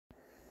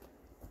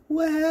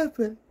What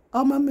happened?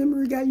 All my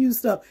memory got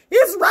used up.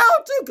 It's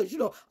wrong too, because, you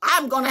know,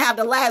 I'm going to have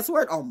the last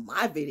word on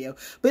my video.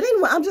 But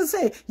anyway, I'm just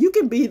saying, you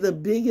can be the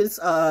biggest,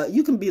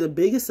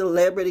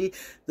 celebrity,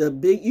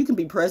 you can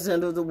be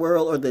president of the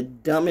world or the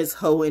dumbest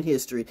hoe in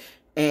history.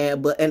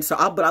 But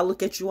I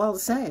look at you all the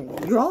same.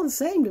 You're all the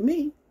same to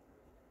me.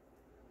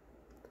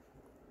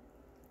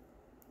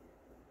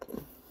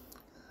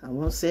 I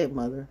won't say it,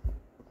 mother.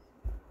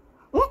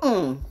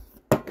 What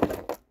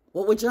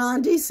would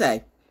John D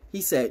say?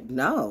 He said,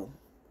 no.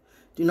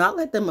 Do not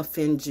let them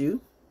offend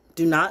you.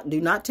 Do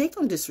not take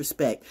on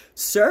disrespect.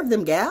 Serve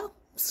them, gal.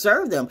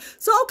 Serve them.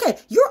 So, okay,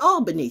 you're all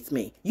beneath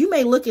me. You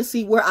may look and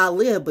see where I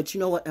live, but you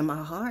know what? In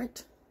my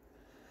heart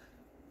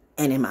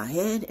and in my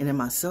head and in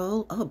my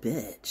soul, oh,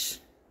 bitch.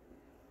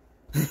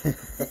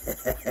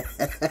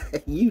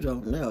 You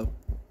don't know.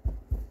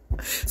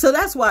 So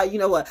that's why, you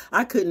know what,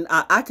 I can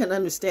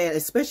understand,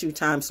 especially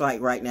times like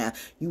right now,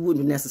 you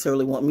wouldn't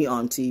necessarily want me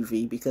on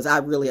TV, because I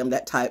really am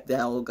that type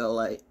that will go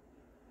like,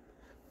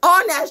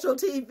 on national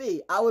TV,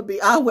 I would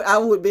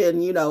have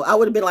been, you know, I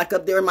would have been like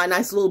up there in my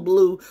nice little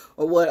blue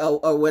or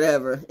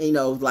whatever, you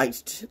know, like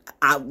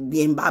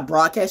being by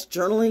broadcast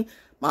journaling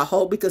my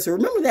whole, because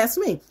remember, that's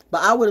me,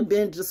 but I would have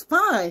been just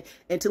fine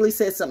until he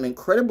said something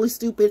incredibly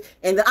stupid.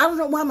 And then I don't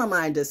know why my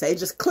mind does say, it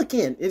just click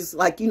in. It's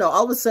like, you know,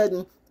 all of a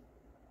sudden,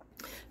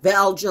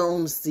 Val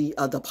Jones,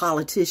 the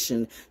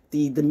politician,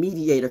 the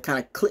mediator kind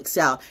of clicks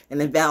out,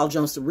 and then Val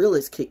Jones, the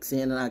realist, kicks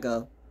in, and I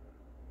go,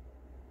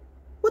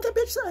 what that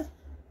bitch say?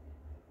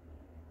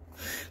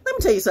 Let me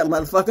tell you something,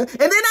 motherfucker. And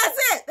then that's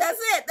it.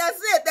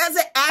 That's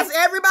it. Ask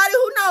everybody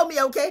who know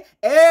me, okay?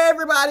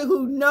 Everybody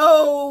who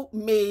know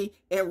me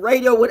in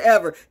radio,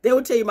 whatever, they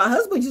will tell you. My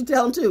husband used to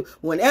tell them too.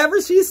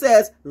 Whenever she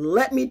says,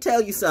 let me tell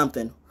you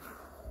something.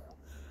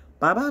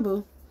 Bye-bye,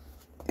 boo.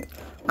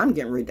 I'm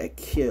getting ready to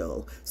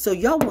kill. So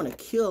y'all want to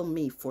kill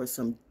me for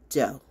some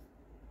dough.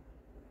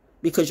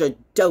 Because your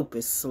dope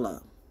is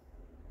slow.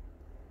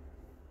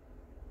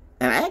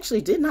 And I actually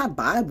did not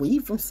buy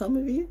weed from some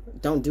of you.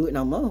 Don't do it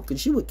no more,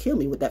 because you would kill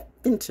me with that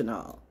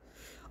fentanyl.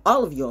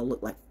 All of y'all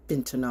look like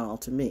fentanyl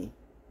to me.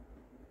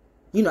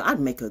 You know,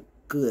 I'd make a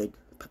good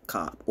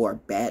cop or a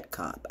bad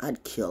cop.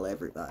 I'd kill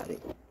everybody.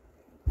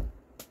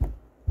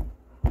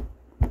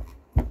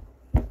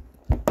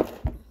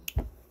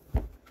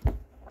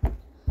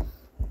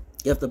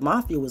 If the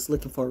mafia was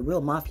looking for a real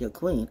mafia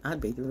queen,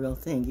 I'd be the real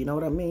thing. You know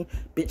what I mean?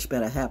 Bitch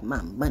better have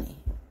my money.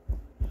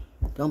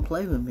 Don't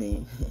play with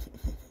me.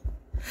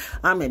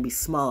 I may be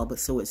small, but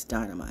so is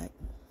dynamite.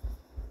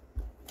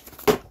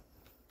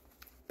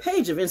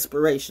 Page of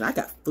inspiration. I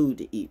got food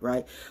to eat,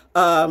 right?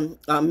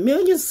 A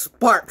million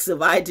sparks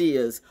of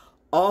ideas.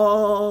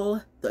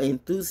 All the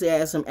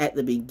enthusiasm at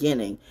the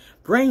beginning.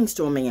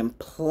 Brainstorming and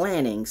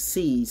planting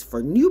seeds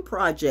for new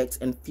projects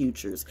and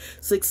futures.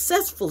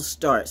 Successful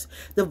starts.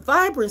 The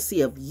vibrancy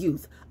of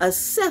youth. A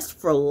zest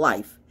for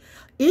life.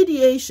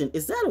 Ideation.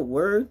 Is that a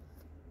word?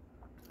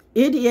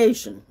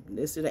 Ideation.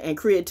 And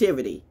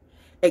creativity.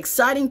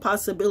 Exciting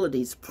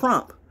possibilities.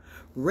 Prompt.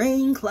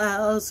 Rain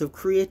clouds of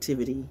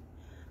creativity.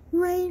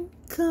 Rain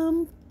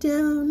come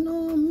down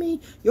on me.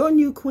 Your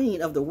new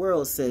queen of the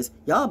world says,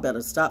 y'all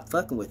better stop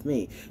fucking with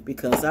me.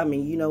 Because, I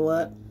mean, you know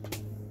what?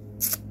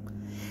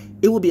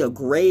 It will be a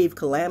grave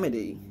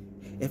calamity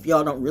if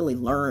y'all don't really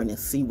learn and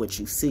see what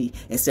you see,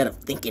 instead of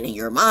thinking in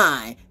your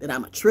mind that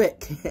I'm a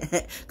trick.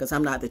 Because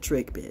I'm not the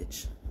trick,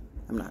 bitch.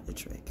 I'm not the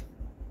trick.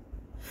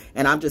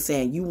 And I'm just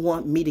saying, you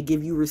want me to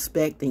give you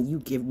respect, then you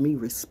give me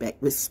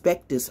respect.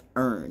 Respect is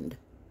earned,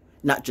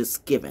 not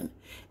just given.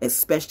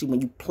 Especially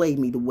when you play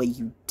me the way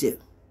you do.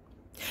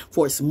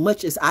 For as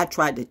much as I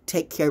tried to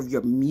take care of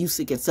your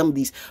music and some of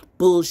these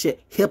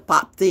bullshit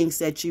hip-hop things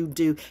that you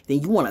do,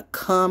 then you want to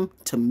come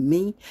to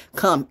me,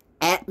 come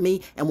at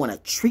me, and want to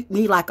treat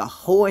me like a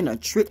whore and a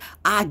trick.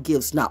 I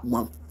gives not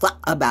one fuck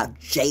about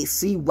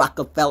JC,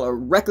 Rockefeller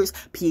Records,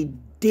 P.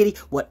 Diddy,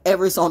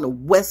 whatever's on the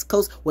West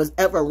Coast,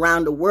 whatever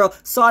around the world.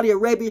 Saudi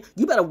Arabia,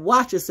 you better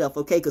watch yourself,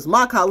 okay? Because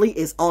Mark Ali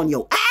is on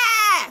your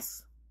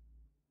ass.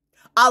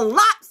 A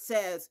lot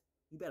says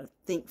you better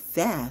think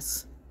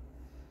fast.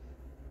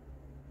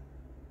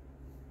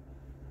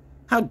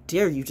 How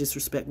dare you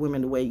disrespect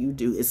women the way you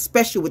do,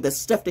 especially with the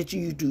stuff that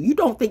you do. You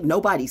don't think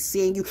nobody's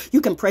seeing you.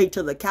 You can pray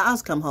till the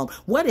cows come home.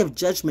 What if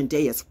Judgment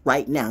Day is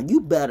right now?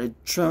 You better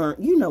turn,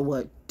 you know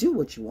what, do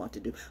what you want to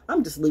do.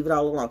 I'm just leave it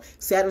all alone.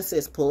 Saturn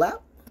says pull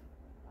out.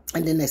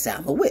 And then they say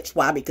I'm a witch.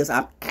 Why? Because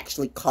I'm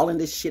actually calling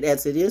this shit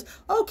as it is.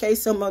 Okay,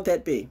 so let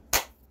that be.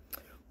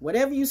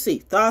 Whatever you see,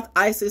 Thoth,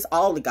 Isis,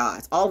 all the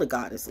gods, all the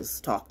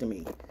goddesses talk to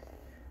me.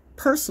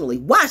 Personally,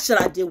 why should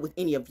I deal with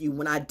any of you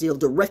when I deal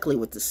directly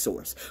with the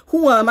source?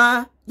 Who am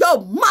I?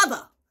 Your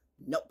mother!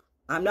 Nope,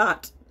 I'm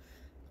not.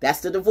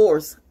 That's the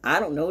divorce. I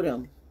don't know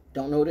them.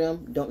 Don't know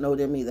them. Don't know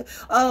them either.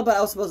 Oh, but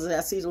I was supposed to say,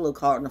 I see the little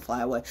card on the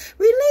flyaway.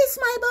 Release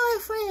my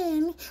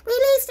boyfriend.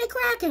 Release the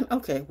Kraken.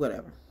 Okay,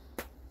 whatever.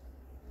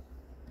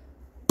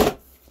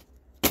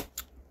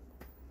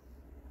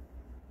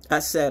 I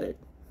said it.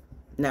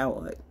 Now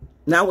what?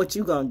 Now what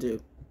you gonna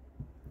do?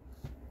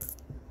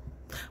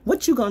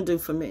 What you gonna do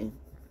for me?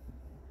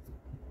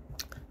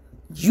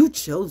 You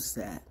chose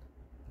that.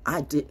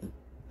 I didn't.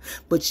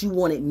 But you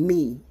wanted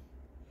me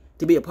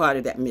to be a part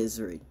of that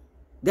misery.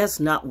 That's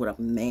not what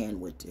a man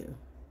would do.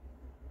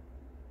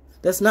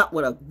 That's not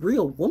what a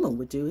real woman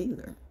would do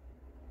either.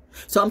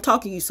 So I'm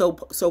talking to you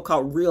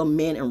so-called real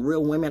men and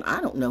real women.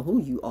 I don't know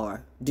who you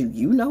are. Do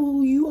you know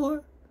who you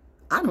are?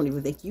 I don't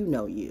even think you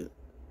know you.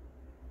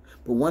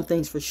 But one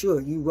thing's for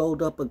sure, you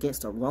rolled up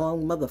against a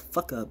wrong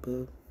motherfucker,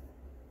 boo.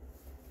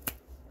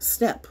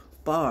 Step,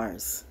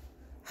 bars.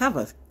 Have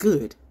a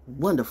good,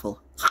 wonderful,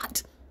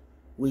 hot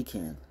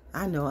weekend.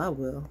 I know I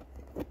will.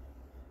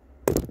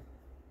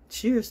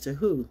 Cheers to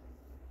who?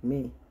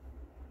 Me.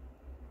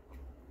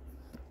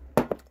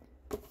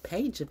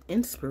 Page of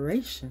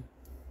inspiration.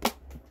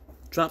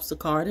 Drops the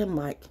card and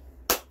mic.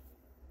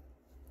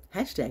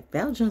 Hashtag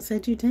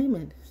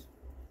ValJonesDaO.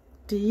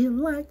 Do you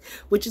like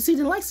what you see?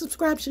 Then like,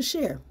 subscribe,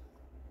 share.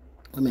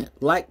 Wait a minute.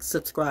 Like,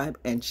 subscribe,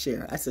 and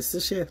share. I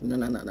said share?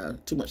 No.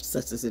 Too much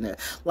success in there.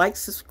 Like,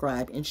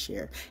 subscribe, and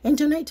share. And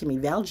donate to me.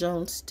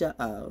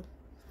 ValJonesDaO.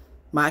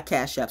 My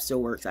Cash App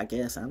still works, I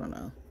guess. I don't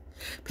know.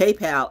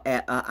 PayPal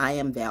at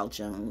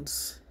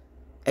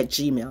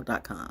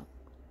IamValJones@gmail.com.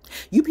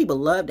 You people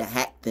love to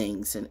hack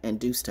things and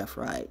do stuff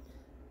right.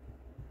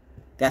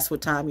 That's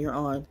what time you're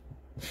on.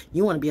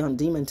 You want to be on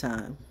demon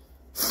time.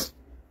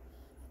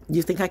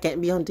 You think I can't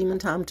be on demon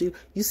time too?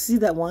 You see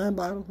that wine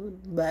bottle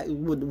back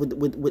with the with the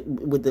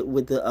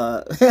with the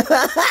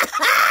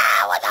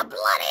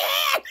bloody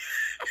hand?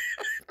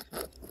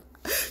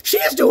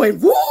 She's doing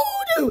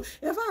voodoo.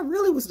 If I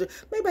really was,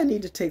 maybe I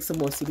need to take some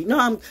more CBD.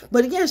 No,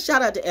 but again,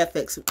 shout out to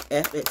FX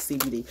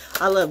CBD.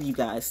 I love you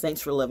guys. Thanks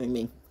for loving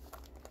me.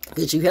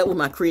 Because you help with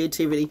my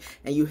creativity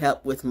and you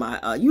help with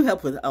my you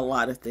help with a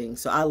lot of things.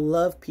 So I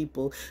love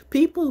people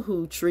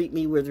who treat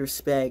me with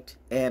respect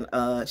and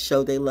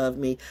show they love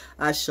me.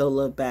 I show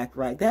love back,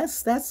 right?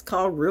 That's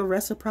called real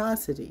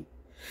reciprocity.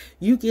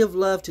 You give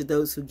love to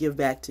those who give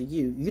back to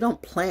you. You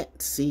don't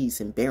plant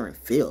seeds in barren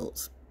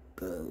fields,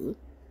 boo.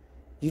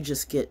 You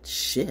just get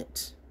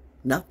shit.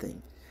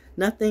 Nothing.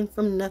 Nothing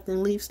from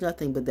nothing leaves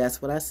nothing. But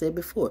that's what I said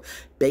before.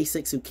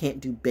 Basics who can't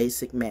do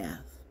basic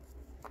math.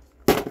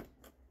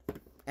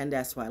 And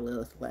that's why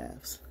Lilith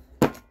laughs.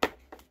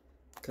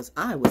 Because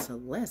I was a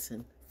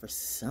lesson for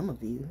some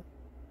of you.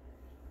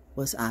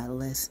 Was I a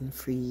lesson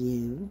for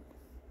you?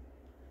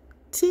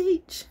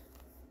 Teach.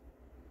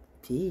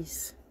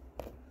 Peace.